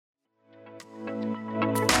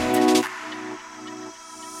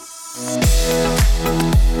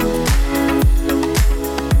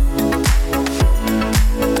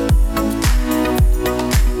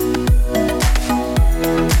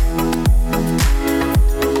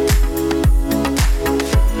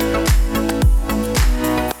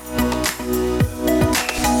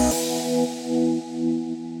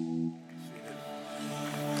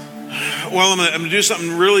I'm gonna do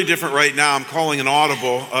something really different right now. I'm calling an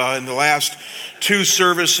audible. In the last two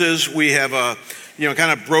services, we have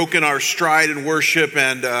kind of broken our stride in worship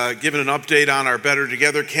and given an update on our Better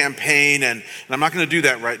Together campaign. And I'm not going to do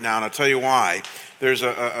that right now, and I'll tell you why. There's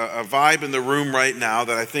a vibe in the room right now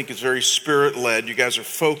that I think is very Spirit-led. You guys are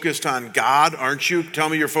focused on God, aren't you? Tell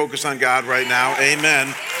me you're focused on God right now.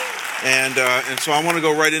 Amen. And so I want to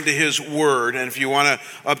go right into His Word. And if you want to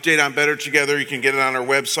update on Better Together, you can get it on our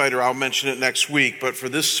website, or I'll mention it next week. But for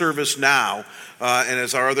this service now, and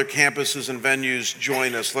as our other campuses and venues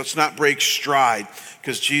join us, let's not break stride,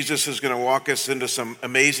 because Jesus is going to walk us into some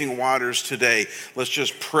amazing waters today. Let's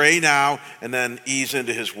just pray now and then ease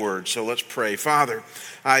into His Word. So let's pray. Father,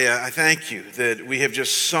 I thank you that we have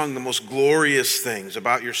just sung the most glorious things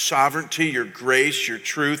about your sovereignty, your grace, your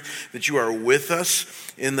truth, that you are with us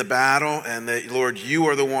in the battle, and that, Lord, you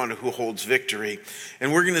are the one who holds victory.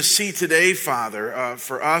 And we're going to see today, Father,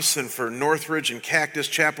 for us and for Northridge and Cactus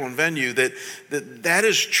Chapel and Venue, that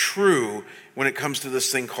is true when it comes to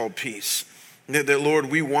this thing called peace. That, Lord,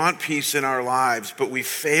 we want peace in our lives, but we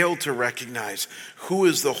fail to recognize who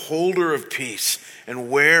is the holder of peace and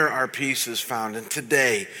where our peace is found. And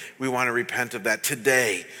today, we want to repent of that.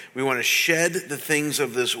 Today, we want to shed the things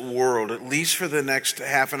of this world, at least for the next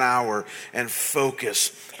half an hour, and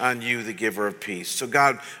focus on you, the giver of peace. So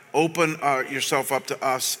God, open yourself up to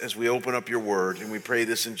us as we open up your word. And we pray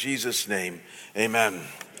this in Jesus' name. Amen.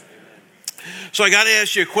 So I got to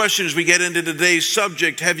ask you a question as we get into today's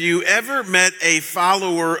subject. Have you ever met a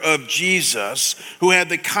follower of Jesus who had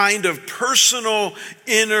the kind of personal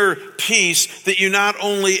inner peace that you not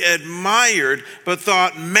only admired, but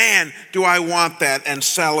thought, man, do I want that, and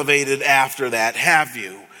salivated after that? Have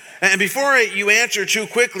you? And before you answer too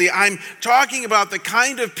quickly, I'm talking about the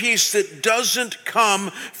kind of peace that doesn't come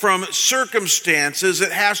from circumstances.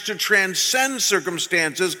 It has to transcend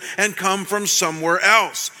circumstances and come from somewhere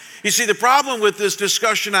else. You see, the problem with this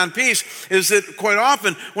discussion on peace is that quite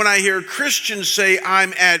often when I hear Christians say,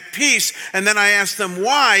 I'm at peace, and then I ask them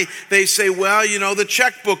why, they say, well, the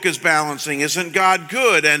checkbook is balancing. Isn't God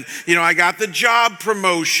good? And, I got the job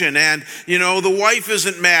promotion, and, the wife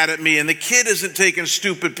isn't mad at me, and the kid isn't taking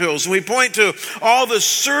stupid pills. And we point to all the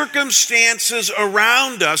circumstances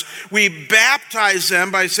around us. We baptize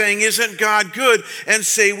them by saying, isn't God good? And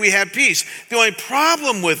say we have peace. The only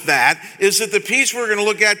problem with that is that the peace we're going to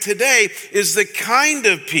look at today is the kind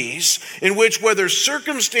of peace in which, whether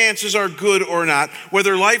circumstances are good or not,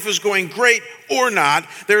 whether life is going great or not,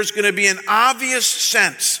 there's going to be an obvious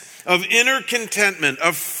sense of inner contentment,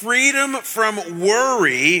 of freedom from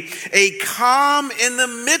worry, a calm in the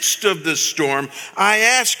midst of the storm. I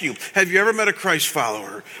ask you, have you ever met a Christ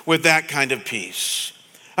follower with that kind of peace?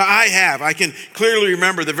 I have. I can clearly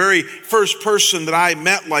remember the very first person that I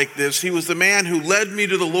met like this. He was the man who led me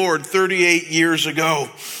to the Lord 38 years ago.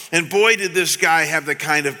 And boy, did this guy have the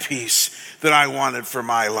kind of peace that I wanted for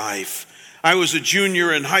my life. I was a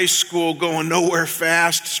junior in high school, going nowhere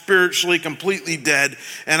fast, spiritually completely dead.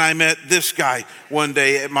 And I met this guy one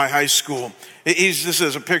day at my high school. This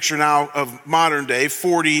is a picture now of modern day.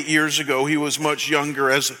 40 years ago, he was much younger,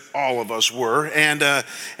 as all of us were. And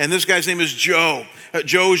this guy's name is Joe.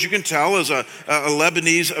 Joe, as you can tell, is a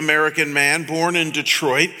Lebanese-American man born in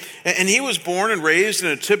Detroit. And he was born and raised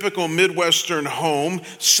in a typical Midwestern home,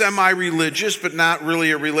 semi-religious, but not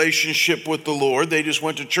really a relationship with the Lord. They just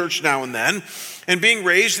went to church now and then. And being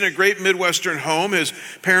raised in a great Midwestern home, his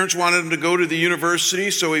parents wanted him to go to the university,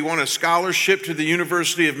 so he won a scholarship to the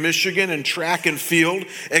University of Michigan in track and field,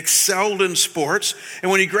 excelled in sports, and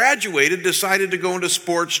when he graduated, decided to go into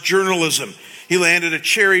sports journalism. He landed a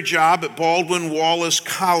cherry job at Baldwin Wallace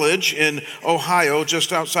College in Ohio,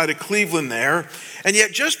 just outside of Cleveland there. And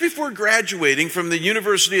yet, just before graduating from the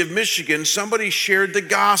University of Michigan, somebody shared the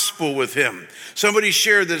gospel with him. Somebody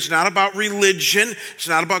shared that it's not about religion, it's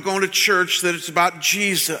not about going to church, that it's about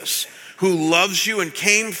Jesus, who loves you and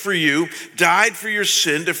came for you, died for your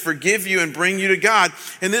sin to forgive you and bring you to God.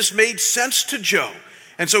 And this made sense to Joe.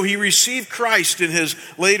 And so he received Christ in his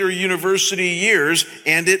later university years,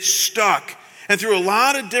 and it stuck. And through a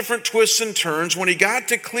lot of different twists and turns, when he got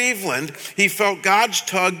to Cleveland, he felt God's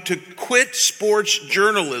tug to quit sports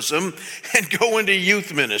journalism and go into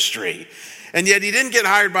youth ministry. And yet he didn't get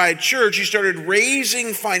hired by a church. He started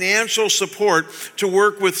raising financial support to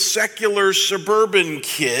work with secular suburban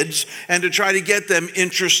kids and to try to get them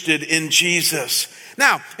interested in Jesus.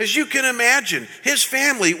 Now, as you can imagine, his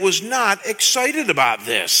family was not excited about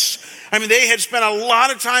this. I mean, they had spent a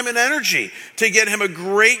lot of time and energy to get him a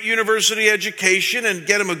great university education and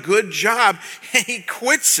get him a good job, and he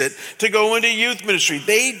quits it to go into youth ministry.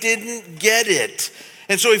 They didn't get it.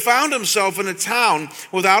 And so he found himself in a town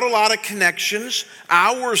without a lot of connections,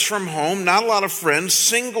 hours from home, not a lot of friends,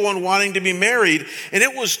 single and wanting to be married. And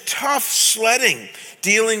it was tough sledding,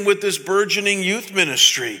 dealing with this burgeoning youth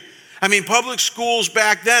ministry. I mean, public schools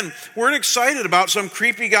back then weren't excited about some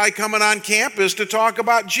creepy guy coming on campus to talk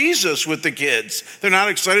about Jesus with the kids. They're not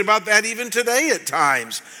excited about that even today at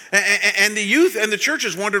times. And the youth and the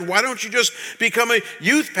churches wondered, why don't you just become a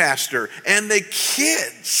youth pastor? And the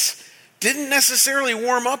kids didn't necessarily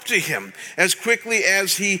warm up to him as quickly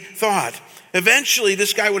as he thought. Eventually,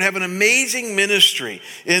 this guy would have an amazing ministry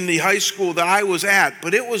in the high school that I was at,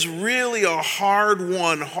 but it was really a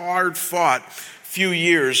hard-won, hard-fought few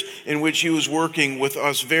years in which he was working with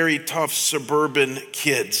us very tough suburban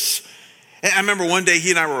kids. And I remember one day he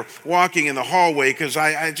and I were walking in the hallway because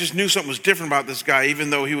I just knew something was different about this guy, even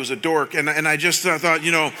though he was a dork. And I just thought,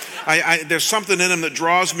 there's something in him that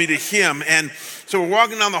draws me to him. And so we're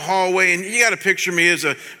walking down the hallway, and you got to picture me as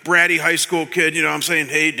a bratty high school kid. I'm saying,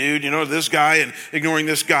 hey, dude, this guy, and ignoring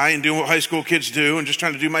this guy and doing what high school kids do and just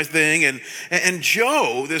trying to do my thing. And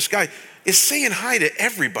Joe, this guy, is saying hi to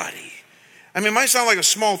everybody. I mean, it might sound like a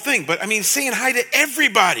small thing, but saying hi to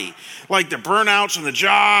everybody, like the burnouts and the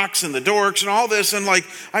jocks and the dorks and all this. And I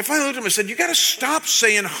finally looked at him and said, you got to stop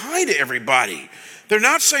saying hi to everybody. They're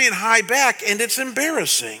not saying hi back, and it's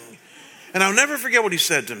embarrassing. And I'll never forget what he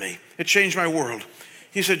said to me. It changed my world.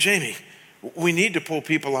 He said, Jamie, we need to pull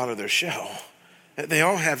people out of their shell. They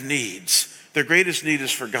all have needs. Their greatest need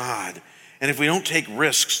is for God. And if we don't take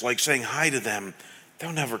risks like saying hi to them,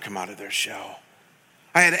 they'll never come out of their shell.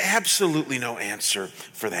 I had absolutely no answer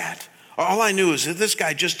for that. All I knew is that this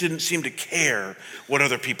guy just didn't seem to care what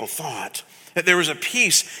other people thought. That there was a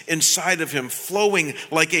peace inside of him flowing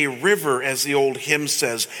like a river, as the old hymn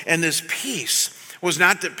says. And this peace was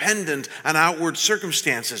not dependent on outward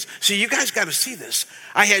circumstances. See, you guys got to see this.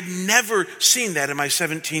 I had never seen that in my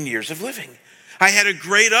 17 years of living. I had a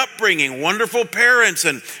great upbringing, wonderful parents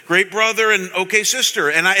and great brother and okay sister.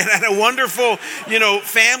 And I had a wonderful,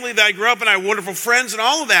 family that I grew up in. I had wonderful friends and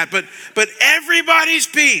all of that. But everybody's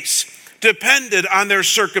peace depended on their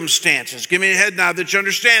circumstances. Give me a head nod that you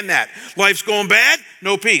understand that. Life's going bad,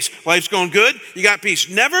 no peace. Life's going good, you got peace.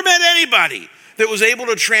 Never met anybody that was able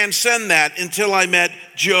to transcend that until I met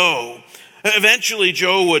Joe. Eventually,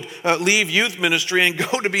 Joe would leave youth ministry and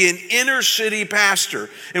go to be an inner city pastor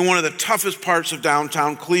in one of the toughest parts of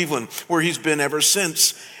downtown Cleveland, where he's been ever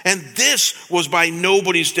since. And this was by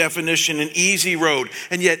nobody's definition an easy road.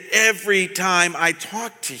 And yet every time I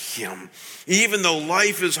talk to him, even though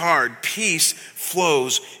life is hard, peace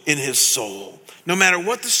flows in his soul. No matter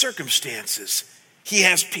what the circumstances, he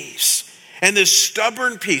has peace. And this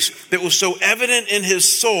stubborn peace that was so evident in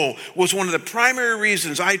his soul was one of the primary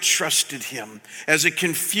reasons I trusted him as a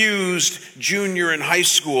confused junior in high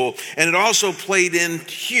school. And it also played in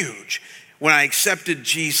huge when I accepted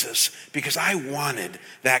Jesus, because I wanted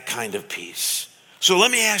that kind of peace. So let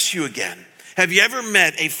me ask you again. Have you ever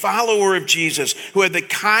met a follower of Jesus who had the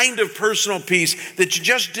kind of personal peace that you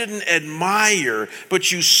just didn't admire,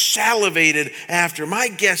 but you salivated after? My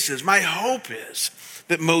guess is, my hope is,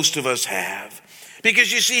 that most of us have.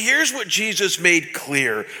 Because you see, here's what Jesus made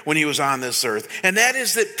clear when he was on this earth, and that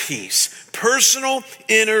is that peace, personal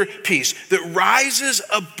inner peace that rises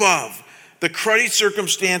above the cruddy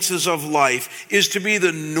circumstances of life, is to be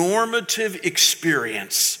the normative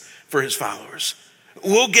experience for his followers.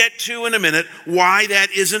 We'll get to in a minute why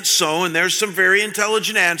that isn't so, and there's some very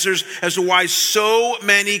intelligent answers as to why so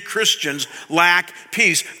many Christians lack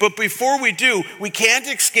peace. But before we do, we can't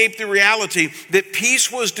escape the reality that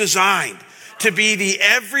peace was designed to be the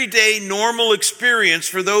everyday normal experience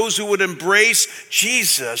for those who would embrace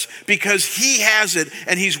Jesus, because he has it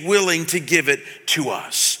and he's willing to give it to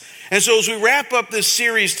us. And so as we wrap up this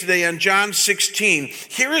series today on John 16,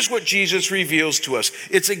 here is what Jesus reveals to us.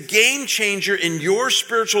 It's a game changer in your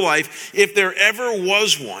spiritual life, if there ever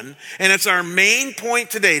was one. And it's our main point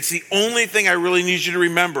today. It's the only thing I really need you to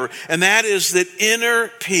remember. And that is that inner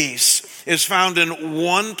peace is found in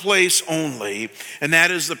one place only, and that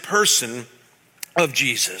is the person of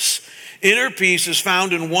Jesus. Inner peace is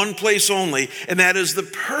found in one place only, and that is the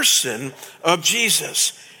person of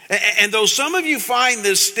Jesus. And though some of you find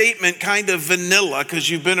this statement kind of vanilla because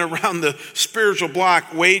you've been around the spiritual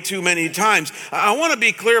block way too many times, I want to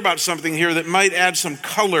be clear about something here that might add some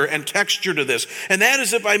color and texture to this. And that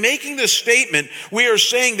is that by making this statement, we are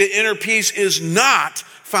saying that inner peace is not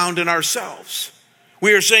found in ourselves.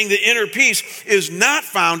 We are saying that inner peace is not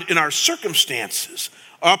found in our circumstances.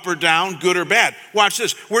 up or down, good or bad. Watch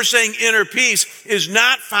this. We're saying inner peace is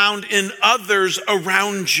not found in others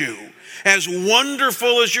around you. As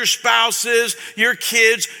wonderful as your spouse is, your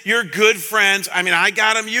kids, your good friends, I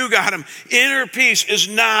got them, you got them. Inner peace is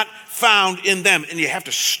not found in them, and you have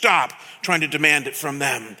to stop trying to demand it from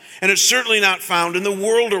them. And it's certainly not found in the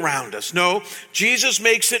world around us. No, Jesus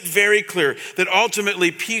makes it very clear that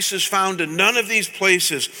ultimately peace is found in none of these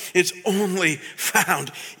places. It's only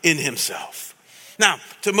found in himself. Now,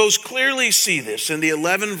 to most clearly see this in the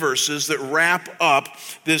 11 verses that wrap up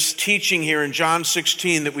this teaching here in John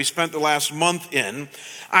 16 that we spent the last month in,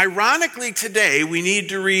 ironically today we need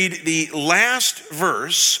to read the last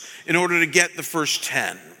verse in order to get the first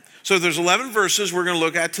 10. So there's 11 verses we're going to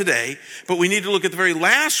look at today, but we need to look at the very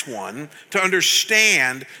last one to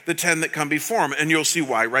understand the 10 that come before him, and you'll see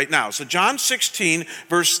why right now. So John 16,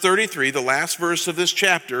 verse 33, the last verse of this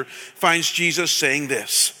chapter, finds Jesus saying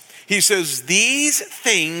this. He says, "These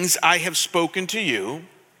things I have spoken to you,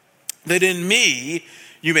 that in me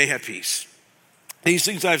you may have peace. These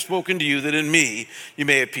things I've spoken to you, that in me you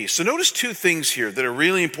may have peace." So notice two things here that are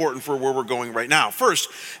really important for where we're going right now. First,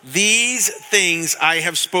 these things I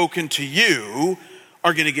have spoken to you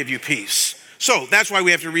are going to give you peace. So that's why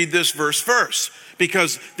we have to read this verse first.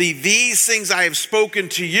 Because these things I have spoken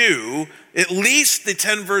to you, at least the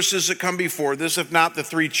 10 verses that come before this, if not the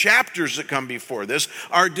 3 chapters that come before this,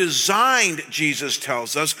 are designed, Jesus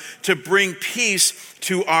tells us, to bring peace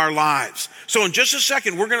to our lives. So in just a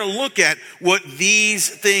second, we're going to look at what these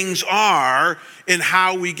things are and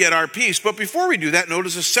how we get our peace. But before we do that,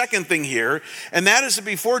 notice a second thing here, and that is that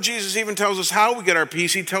before Jesus even tells us how we get our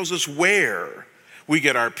peace, he tells us where we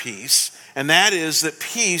get our peace. And that is that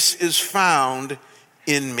peace is found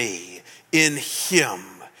in me, in him.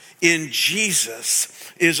 In Jesus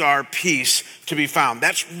is our peace to be found.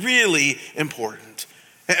 That's really important.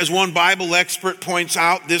 As one Bible expert points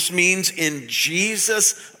out, this means in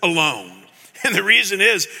Jesus alone. And the reason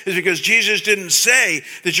is because Jesus didn't say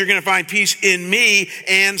that you're going to find peace in me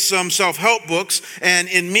and some self-help books, and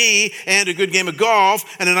in me and a good game of golf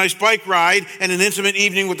and a nice bike ride and an intimate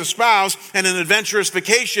evening with the spouse and an adventurous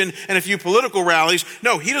vacation and a few political rallies.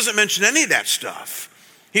 No, he doesn't mention any of that stuff.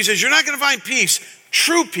 He says you're not going to find peace,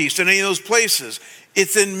 true peace, in any of those places.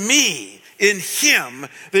 It's in me, in him,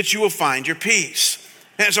 that you will find your peace.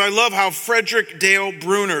 And so I love how Frederick Dale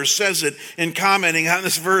Bruner says it in commenting on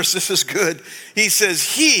this verse. This is good. He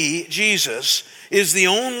says, he, Jesus, is the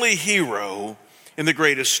only hero in the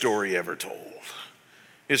greatest story ever told.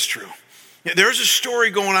 It's true. There's a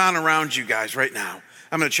story going on around you guys right now.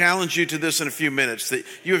 I'm going to challenge you to this in a few minutes, that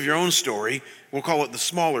you have your own story. We'll call it the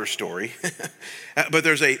smaller story. But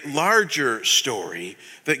there's a larger story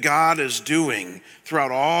that God is doing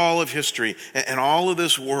throughout all of history and all of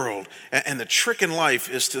this world. And the trick in life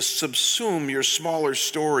is to subsume your smaller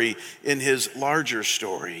story in his larger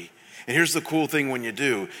story. And here's the cool thing when you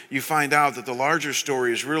do. You find out that the larger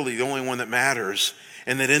story is really the only one that matters.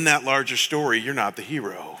 And that in that larger story, you're not the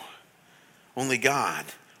hero. Only God,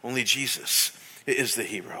 only Jesus is the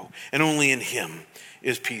hero. And only in him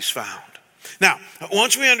is peace found. Now,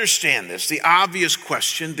 once we understand this, the obvious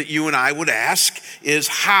question that you and I would ask is,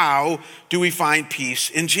 how do we find peace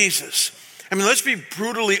in Jesus? Let's be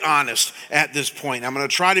brutally honest at this point. I'm going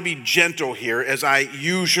to try to be gentle here, as I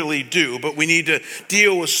usually do, but we need to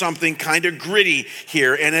deal with something kind of gritty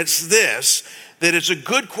here, and it's this, that it's a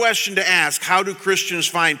good question to ask, how do Christians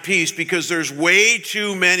find peace? Because there's way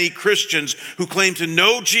too many Christians who claim to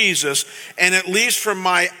know Jesus, and at least from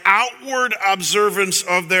my outward observance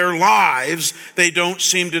of their lives, they don't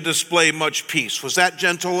seem to display much peace. Was that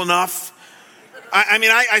gentle enough?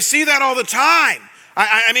 I see that all the time.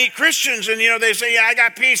 I meet Christians and, they say, yeah, I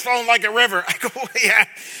got peace flowing like a river. I go, yeah,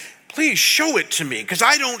 please show it to me, because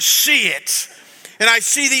I don't see it. And I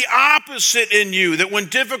see the opposite in you, that when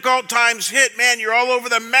difficult times hit, man, you're all over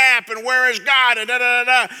the map, and where is God, and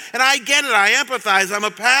da-da-da-da. And I get it, I empathize, I'm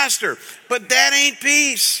a pastor. But that ain't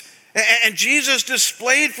peace. And Jesus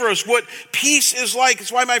displayed for us what peace is like.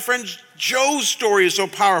 It's why my friend Joe's story is so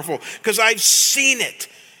powerful, because I've seen it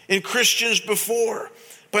in Christians before.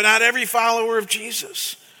 But not every follower of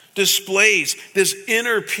Jesus displays this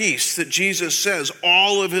inner peace that Jesus says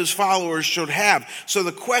all of his followers should have. So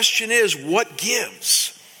the question is, what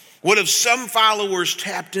gives? What have some followers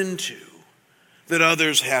tapped into that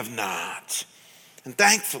others have not? And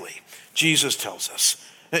thankfully, Jesus tells us,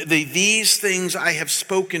 these things I have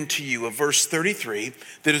spoken to you, of verse 33,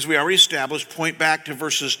 that, as we already established, point back to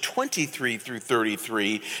verses 23 through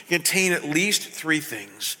 33, contain at least 3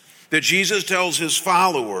 things that Jesus tells his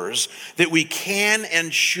followers that we can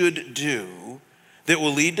and should do that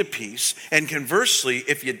will lead to peace. And conversely,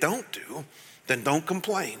 if you don't do, then don't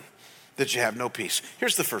complain that you have no peace.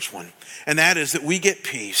 Here's the first one, and that is that we get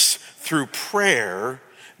peace through prayer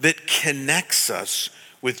that connects us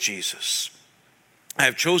with Jesus. I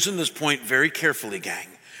have chosen this point very carefully, gang.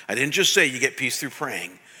 I didn't just say you get peace through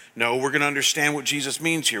praying. No, we're going to understand what Jesus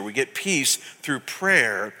means here. We get peace through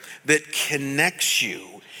prayer that connects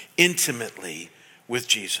you intimately with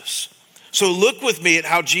Jesus. So look with me at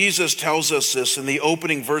how Jesus tells us this in the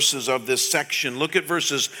opening verses of this section. Look at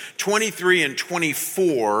verses 23 and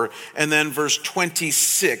 24, and then verse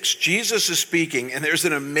 26. Jesus is speaking, and there's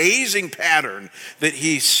an amazing pattern that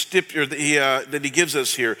he gives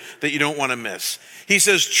us here that you don't want to miss. He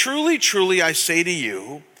says, "Truly, truly, I say to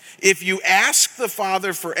you, if you ask the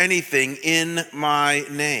Father for anything in my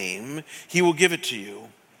name, he will give it to you.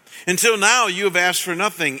 Until now, you have asked for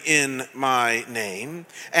nothing in my name.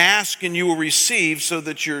 Ask and you will receive so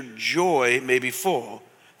that your joy may be full."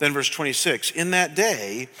 Then verse 26, "In that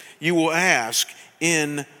day, you will ask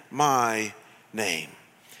in my name."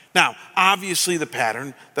 Now, obviously the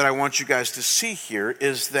pattern that I want you guys to see here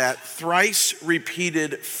is that thrice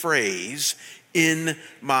repeated phrase, "in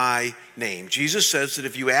my name." Jesus says that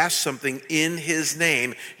if you ask something in his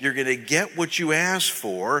name, you're going to get what you ask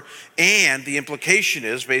for. And the implication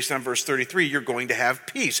is, based on verse 33, you're going to have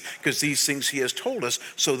peace, because these things he has told us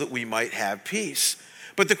so that we might have peace.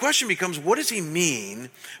 But the question becomes, what does he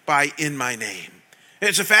mean by "in my name"?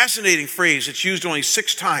 It's a fascinating phrase. It's used only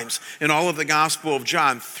 6 times in all of the Gospel of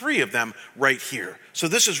John, 3 of them right here. So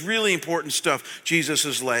this is really important stuff Jesus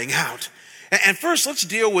is laying out. And first, let's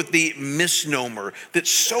deal with the misnomer that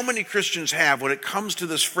so many Christians have when it comes to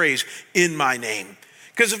this phrase, "in my name."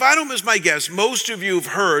 Because if I don't miss my guess, most of you have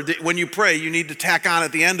heard that when you pray, you need to tack on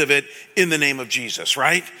at the end of it, "in the name of Jesus,"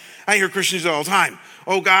 right? I hear Christians all the time.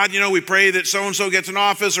 "Oh God, we pray that so-and-so gets an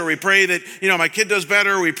office, or we pray that, my kid does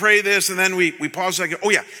better, or we pray this," and then we pause a second. "Oh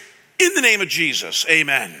yeah, in the name of Jesus,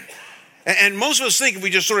 amen." And most of us think if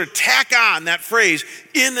we just sort of tack on that phrase,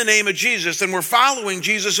 "in the name of Jesus," then we're following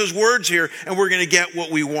Jesus' words here and we're going to get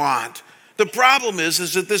what we want. The problem is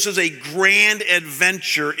that this is a grand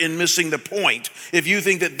adventure in missing the point if you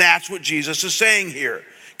think that that's what Jesus is saying here.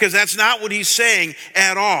 Because that's not what he's saying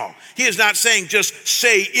at all. He is not saying just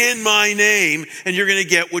say "in my name" and you're going to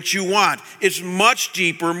get what you want. It's much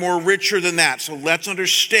deeper, more richer than that. So let's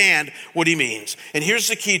understand what he means. And here's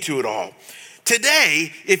the key to it all.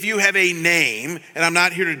 Today, if you have a name, and I'm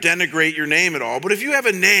not here to denigrate your name at all, but if you have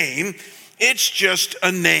a name, it's just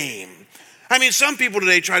a name. I mean, some people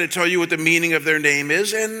today try to tell you what the meaning of their name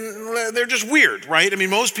is, and they're just weird, right? I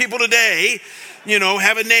mean, most people today,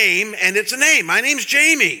 have a name, and it's a name. My name's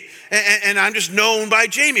Jamie, and I'm just known by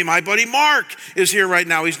Jamie. My buddy Mark is here right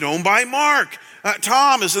now. He's known by Mark.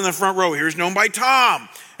 Tom is in the front row here. He's known by Tom.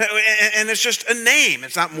 And it's just a name.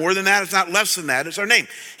 It's not more than that. It's not less than that. It's our name.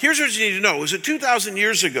 Here's what you need to know, is that 2,000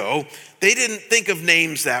 years ago, they didn't think of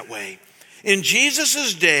names that way. In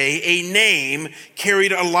Jesus' day, a name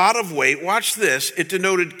carried a lot of weight. Watch this. It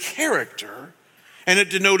denoted character, and it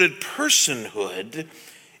denoted personhood.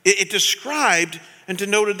 It described and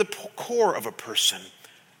denoted the core of a person.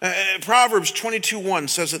 Proverbs 22:1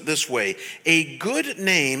 says it this way: "A good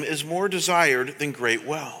name is more desired than great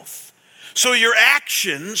wealth." So your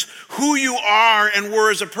actions, who you are and were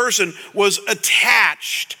as a person, was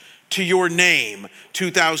attached to your name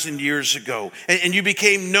 2,000 years ago. And you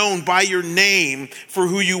became known by your name for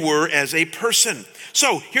who you were as a person.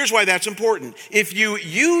 So here's why that's important. If you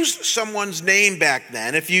used someone's name back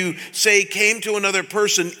then, if you, say, came to another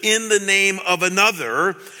person in the name of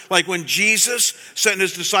another, like when Jesus sent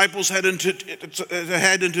his disciples head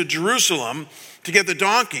into Jerusalem to get the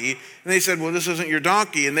donkey, and they said, "Well, this isn't your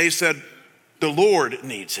donkey." And they said, "The Lord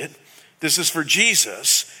needs it. This is for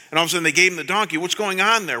Jesus." And all of a sudden they gave him the donkey. What's going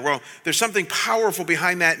on there? Well, there's something powerful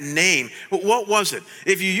behind that name. But what was it?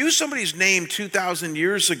 If you used somebody's name 2,000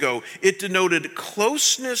 years ago, it denoted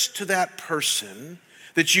closeness to that person,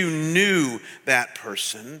 that you knew that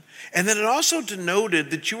person. And then it also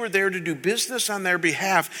denoted that you were there to do business on their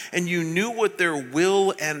behalf and you knew what their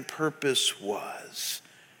will and purpose was.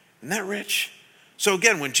 Isn't that rich? So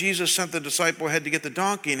again, when Jesus sent the disciple ahead to get the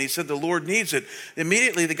donkey and he said, "The Lord needs it,"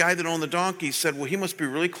 immediately the guy that owned the donkey said, "Well, he must be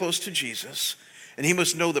really close to Jesus and he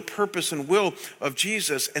must know the purpose and will of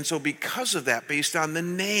Jesus." And so because of that, based on the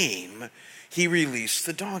name, he released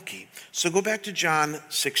the donkey. So go back to John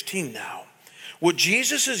 16 now. What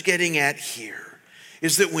Jesus is getting at here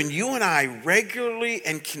is that when you and I regularly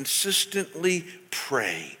and consistently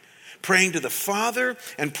pray, praying to the Father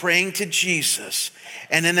and praying to Jesus,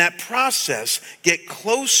 and in that process get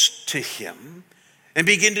close to him, and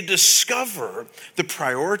begin to discover the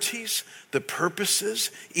priorities, the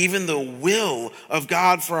purposes, even the will of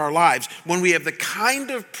God for our lives. When we have the kind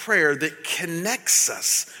of prayer that connects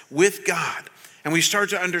us with God, and we start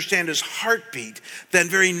to understand his heartbeat, then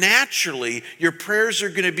very naturally your prayers are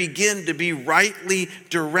going to begin to be rightly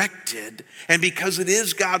directed. And because it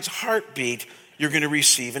is God's heartbeat, you're going to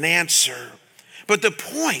receive an answer. But the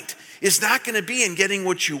point is not going to be in getting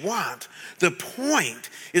what you want. The point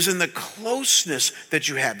is in the closeness that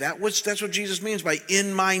you have. That's what Jesus means by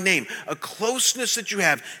in my name. A closeness that you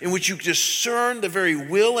have in which you discern the very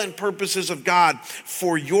will and purposes of God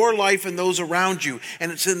for your life and those around you.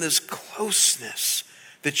 And it's in this closeness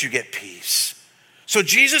that you get peace. So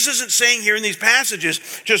Jesus isn't saying here in these passages,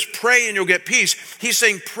 just pray and you'll get peace. He's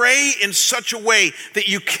saying pray in such a way that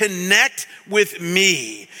you connect with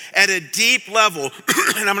me at a deep level.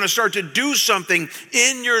 And I'm going to start to do something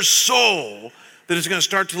in your soul that is going to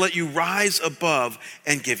start to let you rise above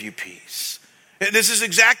and give you peace. And this is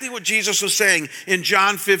exactly what Jesus was saying in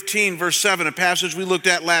John 15, verse 7, a passage we looked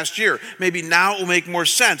at last year. Maybe now it will make more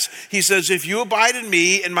sense. He says, if you abide in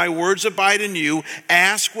me and my words abide in you,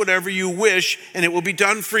 ask whatever you wish and it will be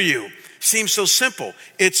done for you. Seems so simple.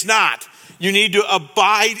 It's not. You need to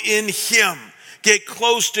abide in him. Get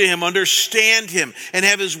close to him, understand him, and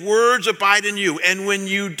have his words abide in you. And when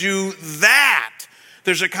you do that,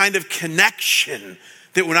 there's a kind of connection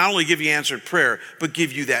that will not only give you answered prayer, but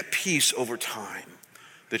give you that peace over time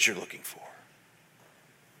that you're looking for.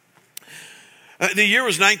 The year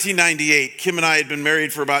was 1998. Kim and I had been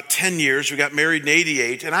married for about 10 years. We got married in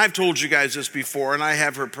 88. And I've told you guys this before, and I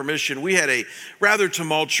have her permission. We had a rather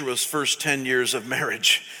tumultuous first 10 years of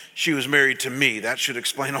marriage. She was married to me. That should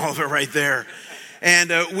explain all of it right there.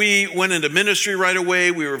 And we went into ministry right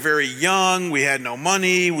away. We were very young. We had no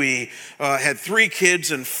money. We had 3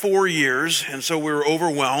 kids in 4 years. And so we were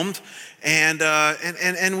overwhelmed. And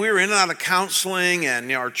we were in and out of counseling.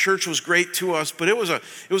 And our church was great to us. But it was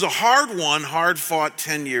a hard fought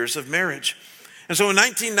 10 years of marriage. And so in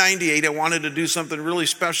 1998, I wanted to do something really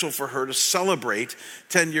special for her to celebrate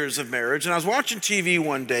 10 years of marriage. And I was watching TV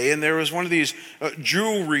one day, and there was one of these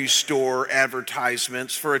jewelry store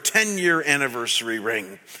advertisements for a 10-year anniversary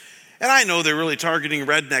ring. And I know they're really targeting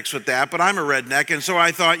rednecks with that, but I'm a redneck. And so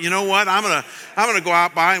I thought, you know what? I'm gonna go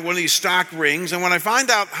out buy one of these stock rings. And when I find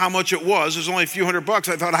out how much it was only a few $100.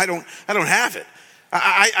 I thought, I don't have it.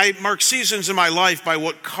 I marked seasons in my life by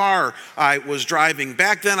what car I was driving.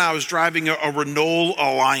 Back then, I was driving a Renault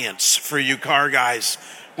Alliance, for you car guys.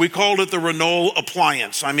 We called it the Renault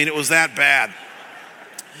Appliance. I mean, it was that bad.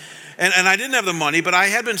 And I didn't have the money, but I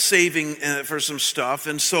had been saving for some stuff.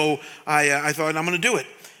 And so I thought, I'm going to do it.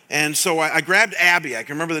 And so I grabbed Abby. I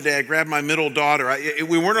can remember the day I grabbed my middle daughter.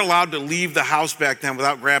 We weren't allowed to leave the house back then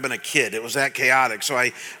without grabbing a kid. It was that chaotic. So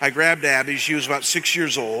I grabbed Abby. She was about 6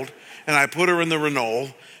 years old. And I put her in the Renault,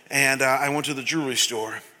 and I went to the jewelry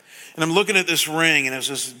store. And I'm looking at this ring, and it's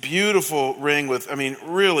this beautiful ring with,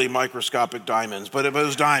 really microscopic diamonds, but it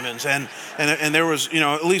was diamonds. And there was,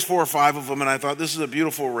 at least 4 or 5 of them, and I thought, this is a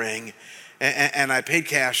beautiful ring. And I paid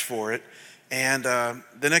cash for it. And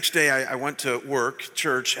the next day, I went to work,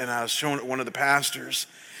 church, and I was showing it to one of the pastors.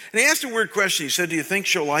 And he asked a weird question. He said, do you think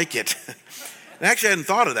she'll like it? And actually, I hadn't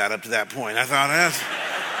thought of that up to that point. I thought, that's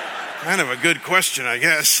kind of a good question, I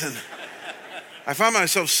guess. And I found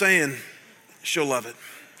myself saying, she'll love it.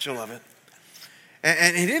 She'll love it.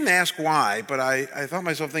 And he didn't ask why, but I thought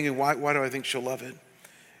myself thinking, why do I think she'll love it?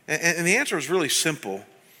 And the answer was really simple.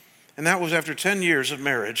 And that was after 10 years of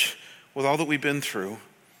marriage, with all that we've been through,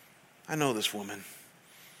 I know this woman.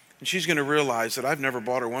 And she's going to realize that I've never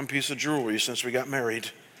bought her one piece of jewelry since we got married.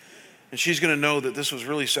 And she's going to know that this was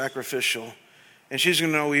really sacrificial. And she's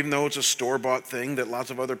going to know, even though it's a store-bought thing that lots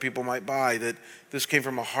of other people might buy, that this came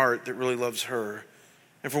from a heart that really loves her.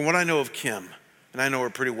 And from what I know of Kim, and I know her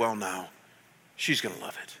pretty well now, she's going to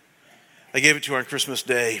love it. I gave it to her on Christmas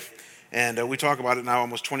Day, and we talk about it now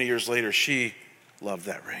almost 20 years later. She loved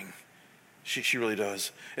that ring. She really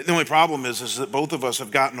does. The only problem is that both of us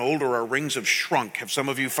have gotten older. Our rings have shrunk. Have some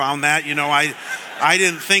of you found that? I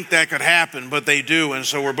didn't think that could happen, but they do. And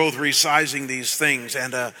so we're both resizing these things.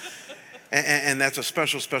 And that's a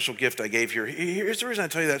special, special gift I gave here. Here's the reason I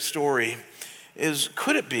tell you that story is,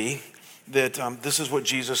 could it be that this is what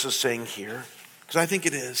Jesus is saying here? Because I think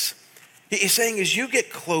it is. He's saying as you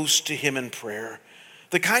get close to him in prayer,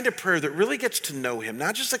 the kind of prayer that really gets to know him,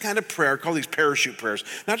 not just the kind of prayer, call these parachute prayers,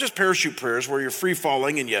 not just parachute prayers where you're free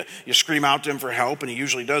falling and you scream out to him for help, and he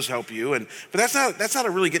usually does help you. But that's not a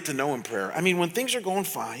really get to know him prayer. When things are going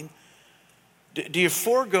fine, do you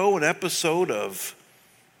forego an episode of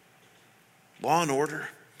Law and Order?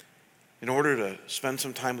 in order to spend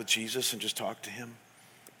some time with Jesus and just talk to him?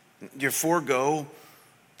 Do you forego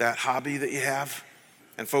that hobby that you have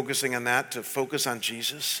and focusing on that to focus on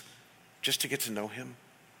Jesus just to get to know him?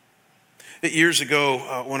 Years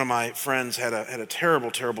ago, one of my friends had a terrible,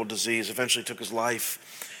 terrible disease, eventually took his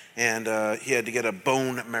life, and he had to get a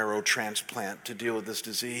bone marrow transplant to deal with this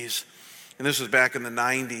disease. And this was back in the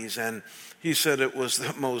 90s, and he said it was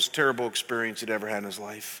the most terrible experience he'd ever had in his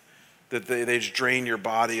life. That they just drain your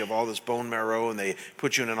body of all this bone marrow, and they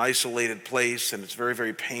put you in an isolated place, and it's very,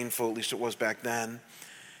 very painful, at least it was back then.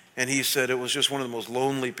 And he said it was just one of the most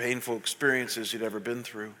lonely, painful experiences he'd ever been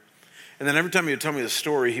through. And then every time he would tell me the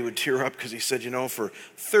story, he would tear up because he said, for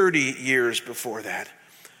 30 years before that,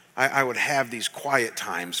 I would have these quiet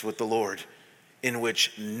times with the Lord in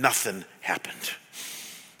which nothing happened.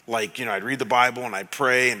 Like, I'd read the Bible and I'd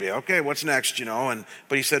pray and be, okay, what's next, But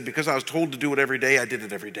he said, because I was told to do it every day, I did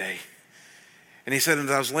it every day. And he said,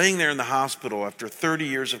 as I was laying there in the hospital after 30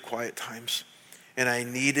 years of quiet times, and I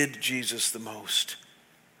needed Jesus the most,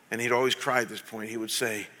 and he'd always cry at this point, he would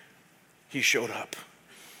say, he showed up.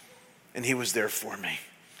 And he was there for me.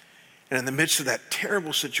 And in the midst of that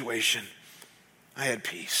terrible situation, I had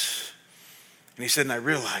peace. And he said, and I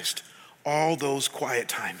realized all those quiet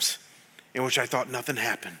times in which I thought nothing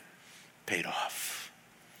happened paid off.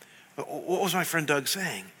 What was my friend Doug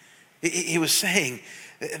saying? He was saying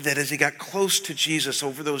that as he got close to Jesus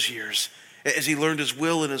over those years, as he learned his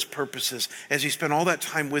will and his purposes, as he spent all that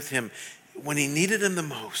time with him, when he needed him the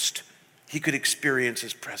most, he could experience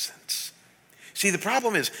his presence. See, the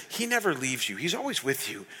problem is he never leaves you. He's always with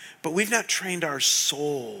you. But we've not trained our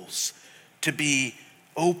souls to be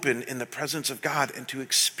open in the presence of God and to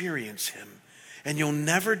experience him. And you'll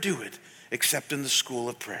never do it except in the school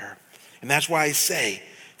of prayer. And that's why I say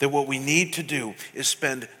that what we need to do is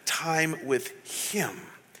spend time with him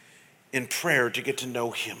in prayer to get to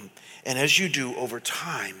know him. And as you do over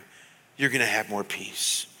time, you're going to have more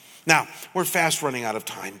peace. Now, we're fast running out of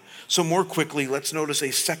time. So more quickly, let's notice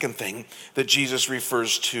a second thing that Jesus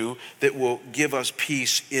refers to that will give us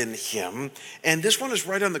peace in him. And this one is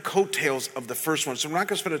right on the coattails of the first one. So I'm not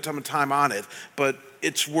going to spend a ton of time on it, but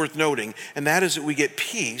it's worth noting. And that is that we get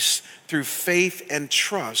peace through faith and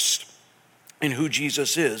trust in who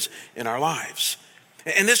Jesus is in our lives.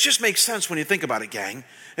 And this just makes sense when you think about it, gang.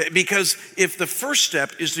 Because if the first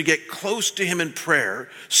step is to get close to him in prayer,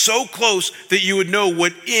 so close that you would know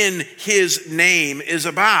what in his name is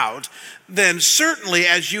about, then certainly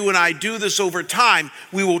as you and I do this over time,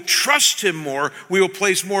 we will trust him more, we will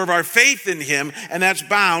place more of our faith in him, and that's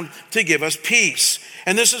bound to give us peace.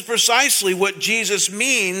 And this is precisely what Jesus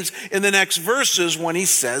means in the next verses when he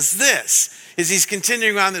says this. Is he's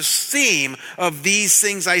continuing on this theme of these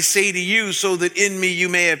things I say to you so that in me you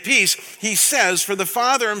may have peace. He says, for the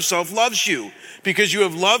Father himself loves you because you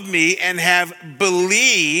have loved me and have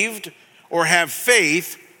believed or have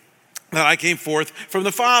faith that I came forth from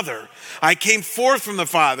the Father. I came forth from the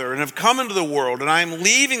Father and have come into the world, and I am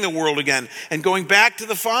leaving the world again and going back to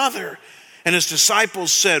the Father. And his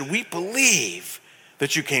disciples said, we believe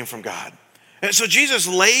that you came from God. And so Jesus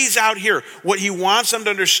lays out here what he wants them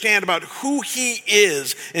to understand about who he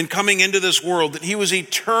is in coming into this world, that he was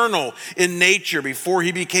eternal in nature before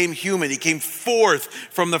he became human. He came forth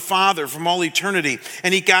from the Father from all eternity,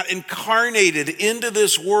 and he got incarnated into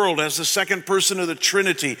this world as the second person of the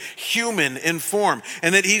Trinity, human in form,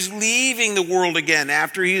 and that he's leaving the world again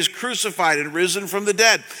after he is crucified and risen from the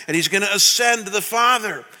dead, and he's going to ascend to the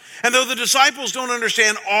Father. And though the disciples don't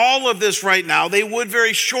understand all of this right now, they would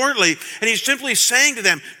very shortly. And he's simply saying to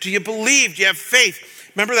them, do you believe? Do you have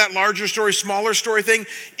faith? Remember that larger story, smaller story thing?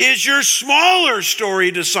 Is your smaller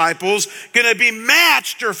story, disciples, going to be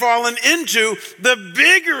matched or fallen into the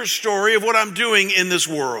bigger story of what I'm doing in this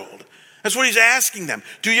world? That's what he's asking them.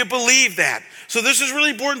 Do you believe that? So this is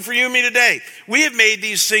really important for you and me today. We have made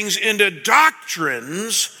these things into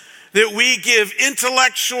doctrines that we give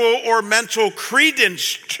intellectual or mental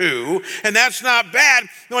credence to, and that's not bad.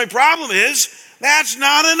 The only problem is that's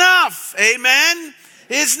not enough. Amen?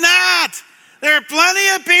 It's not. There are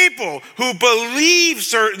plenty of people who believe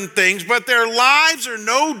certain things, but their lives are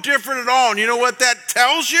no different at all. And you know what that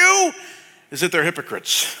tells you? Is that they're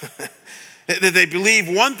hypocrites. That they believe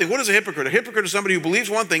one thing. What is a hypocrite? A hypocrite is somebody who believes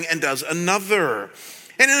one thing and does another.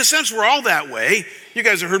 And in a sense, we're all that way. You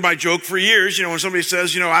guys have heard my joke for years. When somebody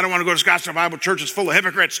says, I don't want to go to Scottsdale Bible Church, it's full of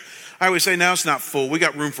hypocrites. I always say, no, it's not full. We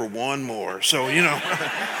got room for one more. So,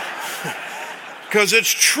 because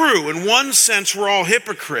it's true. In one sense, we're all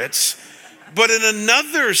hypocrites. But in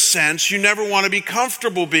another sense, you never want to be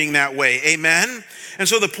comfortable being that way. Amen? And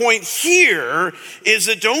so the point here is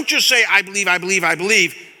that don't just say, I believe, I believe, I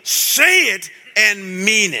believe. Say it and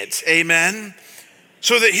mean it. Amen?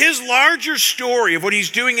 So that his larger story of what he's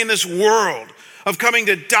doing in this world, of coming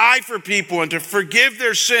to die for people and to forgive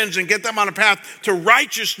their sins and get them on a path to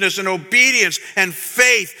righteousness and obedience and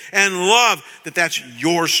faith and love, that's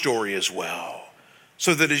your story as well.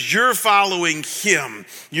 So that as you're following him,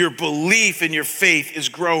 your belief and your faith is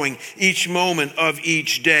growing each moment of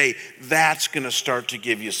each day. That's going to start to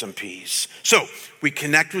give you some peace. So we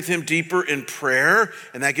connect with him deeper in prayer,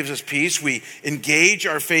 and that gives us peace. We engage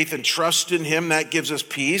our faith and trust in him. That gives us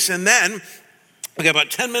peace. And then we got about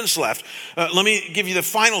 10 minutes left. Let me give you the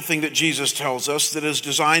final thing that Jesus tells us that is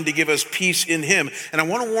designed to give us peace in him. And I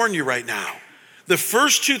want to warn you right now. The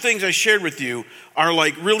first two things I shared with you are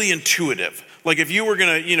like really intuitive. Like if you were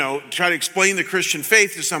going to, try to explain the Christian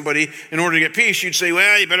faith to somebody in order to get peace, you'd say,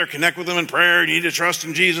 well, you better connect with them in prayer. You need to trust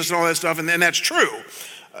in Jesus and all that stuff. And that's true.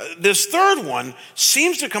 This third one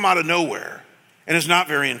seems to come out of nowhere and is not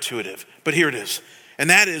very intuitive. But here it is.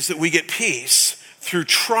 And that is that we get peace through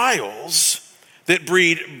trials that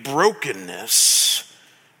breed brokenness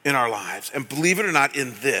in our lives. And believe it or not,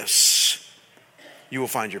 in this, you will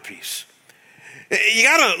find your peace. You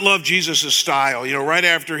gotta love Jesus' style. Right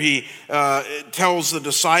after he tells the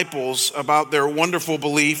disciples about their wonderful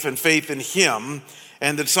belief and faith in him,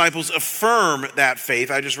 and the disciples affirm that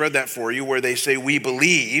faith. I just read that for you, where they say, we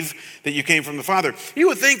believe that you came from the Father. You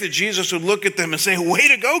would think that Jesus would look at them and say, way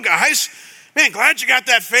to go, guys. Man, glad you got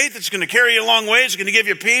that faith. It's going to carry you a long way. It's going to give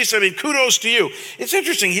you peace. Kudos to you. It's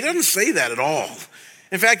interesting. He doesn't say that at all.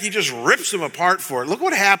 In fact, he just rips them apart for it. Look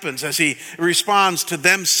what happens as he responds to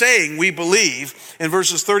them saying, we believe. In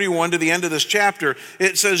verses 31 to the end of this chapter,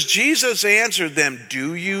 it says, Jesus answered them,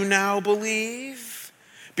 do you now believe?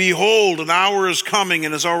 Behold, an hour is coming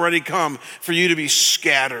and has already come for you to be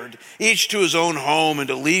scattered, each to his own home, and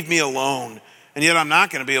to leave me alone. And yet I'm not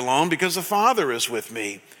going to be alone, because the Father is with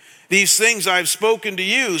me. These things I've spoken to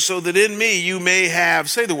you, so that in me you may have,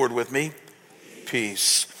 say the word with me,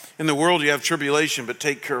 peace. In the world you have tribulation, but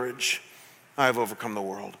take courage. I have overcome the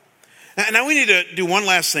world. Now we need to do one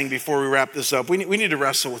last thing before we wrap this up. We need to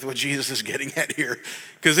wrestle with what Jesus is getting at here,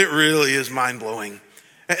 because it really is mind-blowing.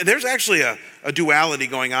 There's actually a duality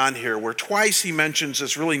going on here, where twice he mentions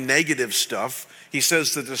this really negative stuff. He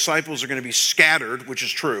says the disciples are going to be scattered, which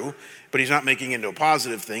is true, but he's not making it into a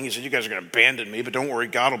positive thing. He said, you guys are going to abandon me, but don't worry,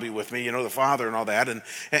 God will be with me, the Father and all that. And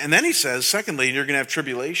then he says, secondly, you're going to have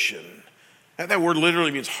tribulation. That word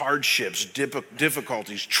literally means hardships,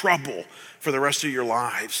 difficulties, trouble for the rest of your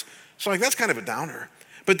lives. So that's kind of a downer.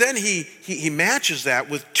 But then he matches that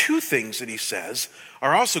with two things that he says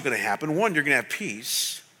are also going to happen. One, you're going to have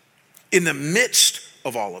peace in the midst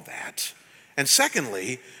of all of that. And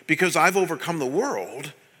secondly, because I've overcome the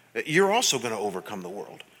world, you're also going to overcome the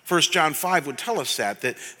world. 1 John 5 would tell us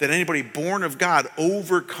that anybody born of God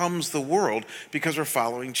overcomes the world because we're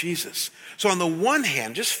following Jesus. So on the one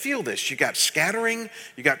hand, just feel this. You got scattering,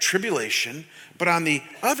 you got tribulation, but on the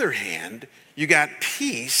other hand, you got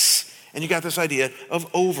peace, and you got this idea of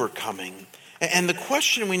overcoming. And the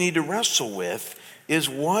question we need to wrestle with is,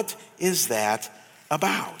 what is that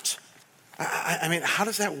about? How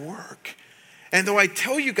does that work? And though I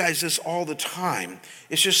tell you guys this all the time,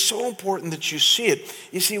 it's just so important that you see it.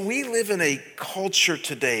 You see, we live in a culture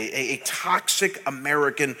today, a toxic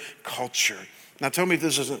American culture. Now tell me if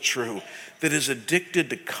this isn't true, that is addicted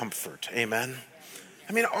to comfort. Amen?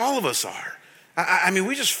 All of us are.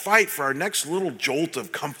 We just fight for our next little jolt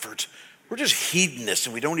of comfort. We're just hedonists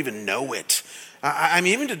and we don't even know it.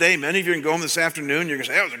 Even today, many of you can go home this afternoon, you're going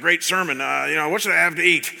to say, that was a great sermon, what should I have to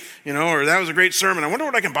eat? Or that was a great sermon, I wonder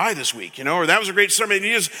what I can buy this week, or that was a great sermon.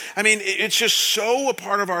 It's just so a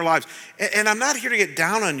part of our lives. And I'm not here to get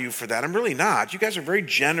down on you for that. I'm really not. You guys are very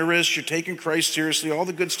generous. You're taking Christ seriously, all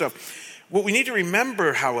the good stuff. What we need to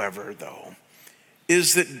remember, however, though,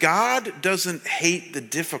 is that God doesn't hate the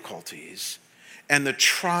difficulties and the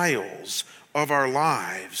trials of our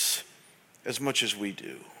lives as much as we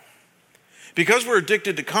do. Because we're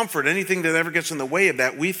addicted to comfort, anything that ever gets in the way of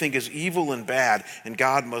that, we think is evil and bad, and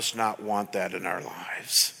God must not want that in our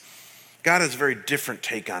lives. God has a very different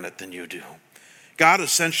take on it than you do. God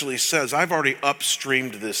essentially says, I've already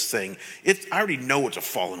upstreamed this thing. I already know it's a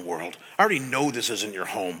fallen world. I already know this isn't your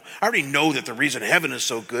home. I already know that the reason heaven is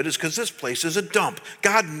so good is because this place is a dump.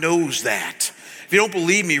 God knows that. If you don't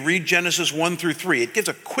believe me, read Genesis 1 through 3. It gives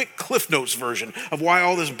a quick Cliff Notes version of why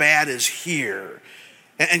all this bad is here.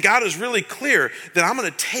 And God is really clear that I'm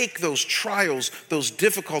going to take those trials, those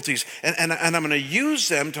difficulties, and I'm going to use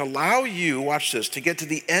them to allow you, watch this, to get to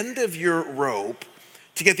the end of your rope,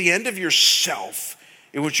 to get the end of yourself,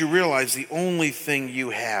 in which you realize the only thing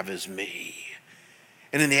you have is me.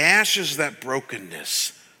 And in the ashes of that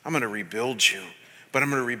brokenness, I'm going to rebuild you. But I'm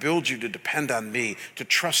going to rebuild you to depend on me, to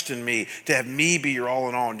trust in me, to have me be your all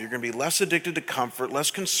in all. And you're going to be less addicted to comfort,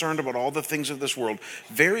 less concerned about all the things of this world,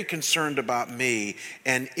 very concerned about me.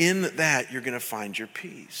 And in that, you're going to find your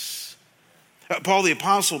peace. Paul the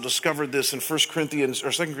Apostle discovered this in 1 Corinthians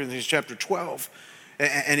or 2 Corinthians chapter 12.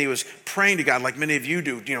 And he was praying to God like many of you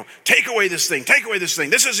do, take away this thing,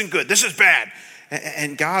 this isn't good, this is bad.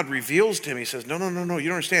 And God reveals to him, he says, no, you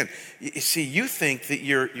don't understand. You see, you think that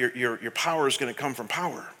your power is going to come from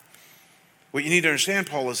power. What you need to understand,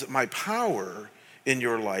 Paul, is that my power in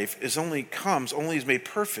your life is only made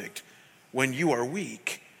perfect when you are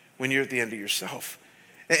weak, when you're at the end of yourself.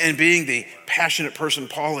 And being the passionate person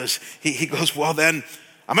Paul is, he goes, well then,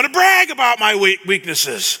 I'm going to brag about my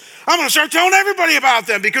weaknesses. I'm going to start telling everybody about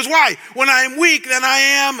them because why? When I am weak, then I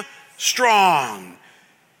am strong.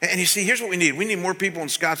 And you see, here's what we need. We need more people in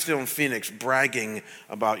Scottsdale and Phoenix bragging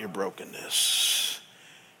about your brokenness.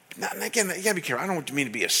 Now, and again, you gotta be careful. I don't mean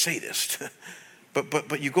to be a sadist,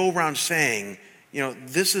 but you go around saying,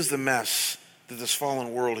 this is the mess that this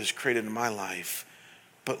fallen world has created in my life.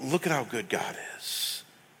 But look at how good God is.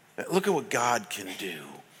 Look at what God can do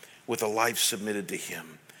with a life submitted to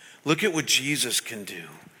him. Look at what Jesus can do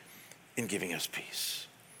in giving us peace.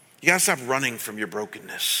 You gotta stop running from your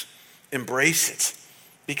brokenness. Embrace it.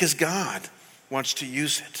 Because God wants to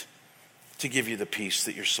use it to give you the peace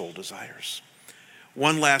that your soul desires.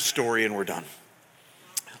 One last story and we're done.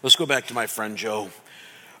 Let's go back to my friend Joe.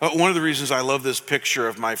 One of the reasons I love this picture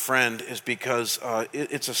of my friend is because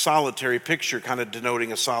it's a solitary picture, kind of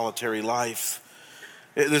denoting a solitary life.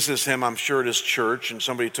 This is him, I'm sure, at his church, and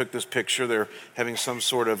somebody took this picture. They're having some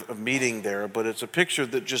sort of meeting there, but it's a picture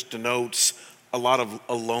that just denotes a lot of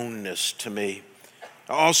aloneness to me.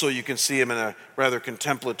 Also, you can see him in a rather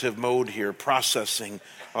contemplative mode here, processing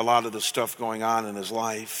a lot of the stuff going on in his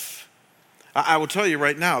life. I will tell you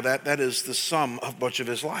right now that is the sum of much of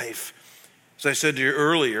his life. As I said to you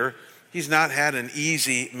earlier, he's not had an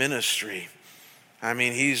easy ministry. I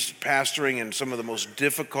mean, he's pastoring in some of the most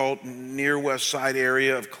difficult near West Side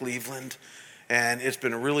area of Cleveland, and it's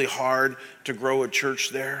been really hard to grow a church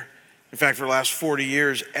there. In fact, for the last 40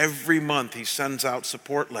 years, every month he sends out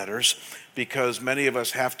support letters because many of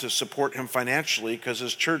us have to support him financially because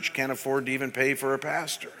his church can't afford to even pay for a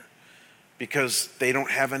pastor because they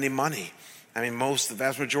don't have any money. I mean, the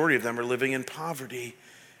vast majority of them are living in poverty.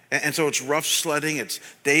 And so it's rough sledding. It's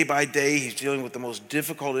day by day. He's dealing with the most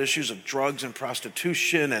difficult issues of drugs and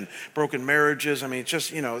prostitution and broken marriages. I mean, it's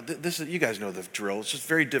just, you guys know the drill. It's just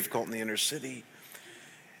very difficult in the inner city.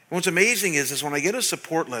 And what's amazing is when I get his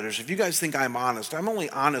support letters, if you guys think I'm honest, I'm only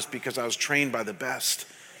honest because I was trained by the best.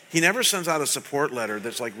 He never sends out a support letter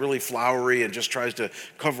that's like really flowery and just tries to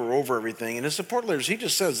cover over everything. In his support letters, he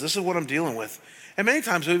just says, this is what I'm dealing with. And many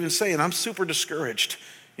times he'll even say, and I'm super discouraged.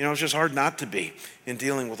 It's just hard not to be in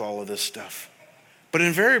dealing with all of this stuff. But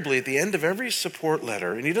invariably, at the end of every support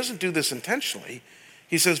letter, and he doesn't do this intentionally,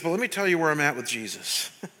 he says, but let me tell you where I'm at with Jesus.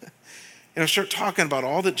 Start talking about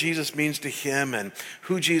all that Jesus means to him and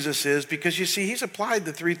who Jesus is, because you see, he's applied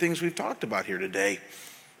the three things we've talked about here today.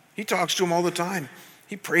 He talks to him all the time.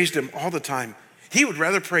 He praised him all the time. He would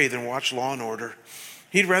rather pray than watch Law and Order.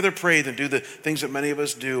 He'd rather pray than do the things that many of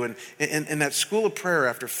us do. And in that school of prayer,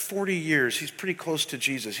 after 40 years, he's pretty close to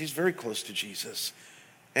Jesus. He's very close to Jesus.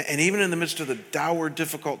 And even in the midst of the dour,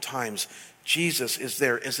 difficult times, Jesus is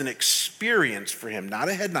there as an experience for him, not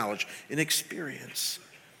a head knowledge, an experience.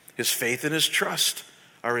 His faith and his trust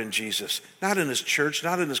are in Jesus, not in his church,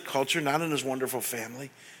 not in his culture, not in his wonderful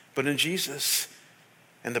family, but in Jesus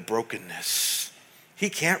and the brokenness. He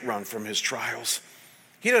can't run from his trials.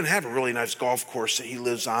 He doesn't have a really nice golf course that he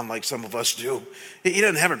lives on like some of us do. He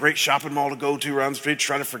doesn't have a great shopping mall to go to around the street to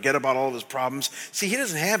try to forget about all of his problems. See, he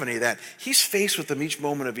doesn't have any of that. He's faced with them each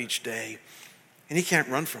moment of each day, and he can't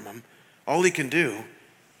run from them. All he can do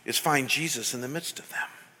is find Jesus in the midst of them.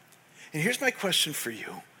 And here's my question for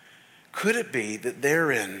you. Could it be that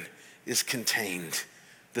therein is contained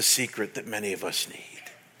the secret that many of us need?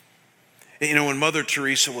 When Mother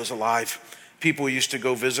Teresa was alive, people used to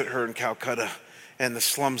go visit her in Calcutta, and the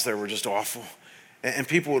slums there were just awful. And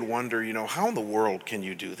people would wonder, how in the world can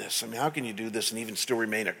you do this? I mean, how can you do this and even still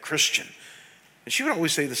remain a Christian? And she would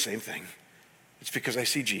always say the same thing. It's because I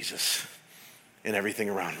see Jesus in everything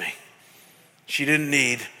around me. She didn't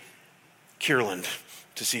need Kierland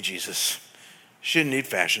to see Jesus. She didn't need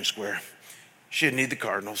Fashion Square. She didn't need the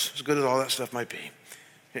Cardinals, as good as all that stuff might be.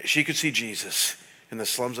 She could see Jesus in the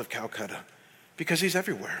slums of Calcutta because he's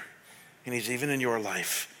everywhere. And he's even in your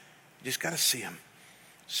life. You just got to see him.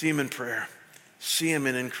 See him in prayer. See him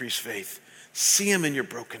in increased faith. See him in your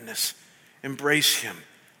brokenness. Embrace him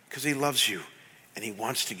because he loves you and he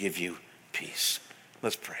wants to give you peace.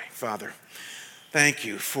 Let's pray. Father, thank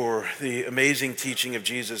you for the amazing teaching of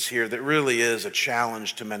Jesus here that really is a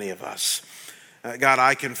challenge to many of us. God,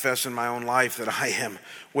 I confess in my own life that I am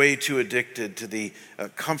way too addicted to the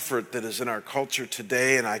comfort that is in our culture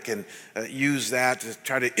today, and I can use that to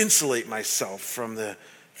try to insulate myself from the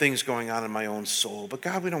things going on in my own soul. But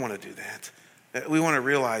God, we don't want to do that. We want to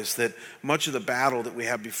realize that much of the battle that we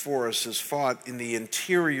have before us is fought in the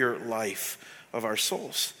interior life of our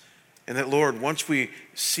souls. And that, Lord, once we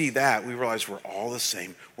see that, we realize we're all the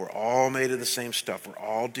same. We're all made of the same stuff. We're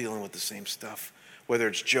all dealing with the same stuff, whether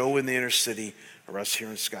it's Joe in the inner city or us here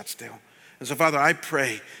in Scottsdale. And so, Father, I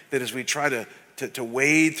pray that as we try to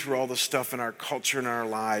wade through all the stuff in our culture and our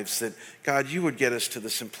lives, that, God, you would get us to the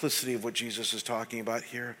simplicity of what Jesus is talking about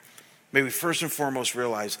here. May we first and foremost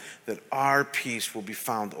realize that our peace will be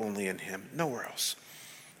found only in him, nowhere else.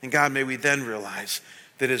 And God, may we then realize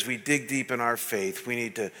that as we dig deep in our faith, we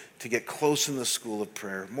need to get close in the school of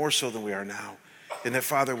prayer, more so than we are now. And that,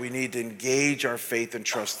 Father, we need to engage our faith and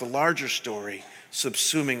trust the larger story,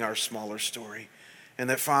 subsuming our smaller story. And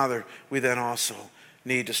that, Father, we then also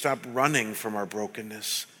need to stop running from our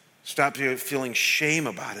brokenness, stop feeling shame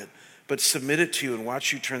about it, but submit it to you and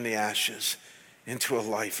watch you turn the ashes into a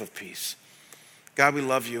life of peace. God, we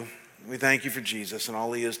love you. We thank you for Jesus and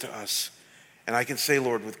all he is to us. And I can say,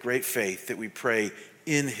 Lord, with great faith that we pray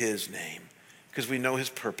in his name, because we know his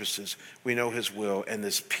purposes, we know his will, and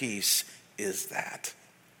this peace is that.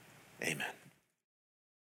 Amen.